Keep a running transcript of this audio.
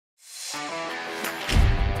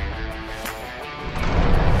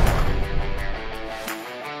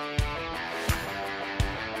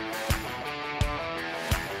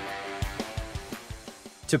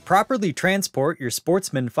To properly transport your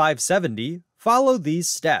Sportsman 570, follow these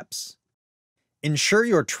steps. Ensure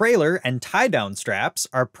your trailer and tie-down straps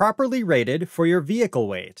are properly rated for your vehicle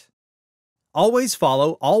weight. Always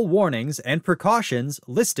follow all warnings and precautions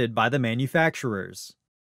listed by the manufacturers.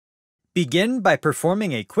 Begin by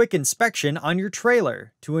performing a quick inspection on your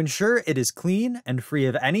trailer to ensure it is clean and free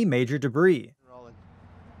of any major debris.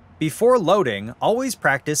 Before loading, always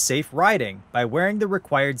practice safe riding by wearing the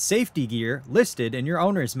required safety gear listed in your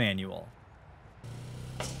owner's manual.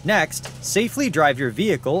 Next, safely drive your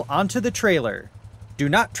vehicle onto the trailer. Do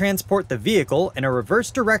not transport the vehicle in a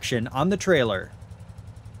reverse direction on the trailer.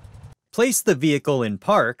 Place the vehicle in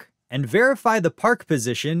park and verify the park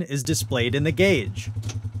position is displayed in the gauge.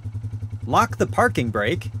 Lock the parking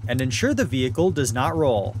brake and ensure the vehicle does not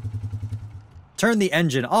roll. Turn the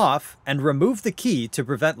engine off and remove the key to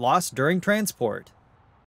prevent loss during transport.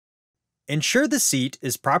 Ensure the seat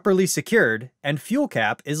is properly secured and fuel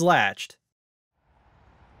cap is latched.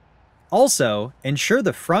 Also, ensure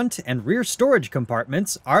the front and rear storage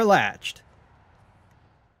compartments are latched.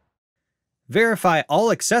 Verify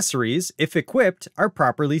all accessories, if equipped, are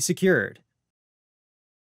properly secured.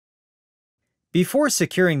 Before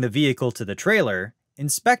securing the vehicle to the trailer,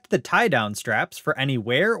 inspect the tie-down straps for any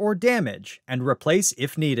wear or damage and replace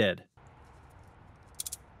if needed.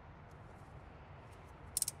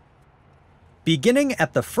 Beginning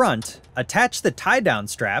at the front, attach the tie-down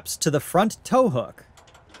straps to the front tow hook.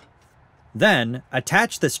 Then,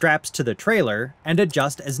 attach the straps to the trailer and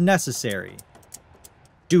adjust as necessary.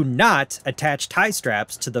 Do not attach tie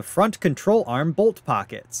straps to the front control arm bolt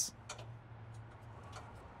pockets.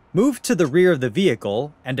 Move to the rear of the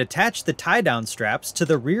vehicle and attach the tie-down straps to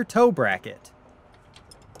the rear tow bracket.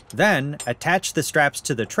 Then, attach the straps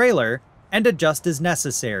to the trailer and adjust as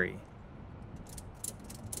necessary.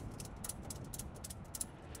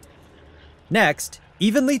 Next,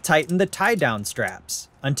 evenly tighten the tie-down straps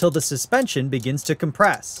until the suspension begins to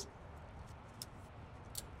compress.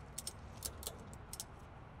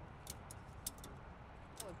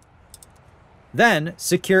 Then,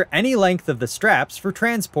 secure any length of the straps for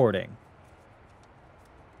transporting.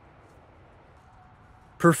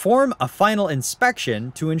 Perform a final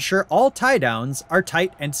inspection to ensure all tie-downs are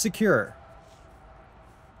tight and secure.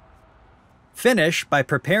 Finish by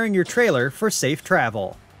preparing your trailer for safe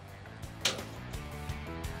travel.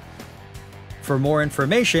 For more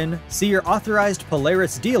information, see your authorized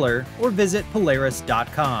Polaris dealer or visit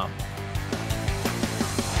Polaris.com.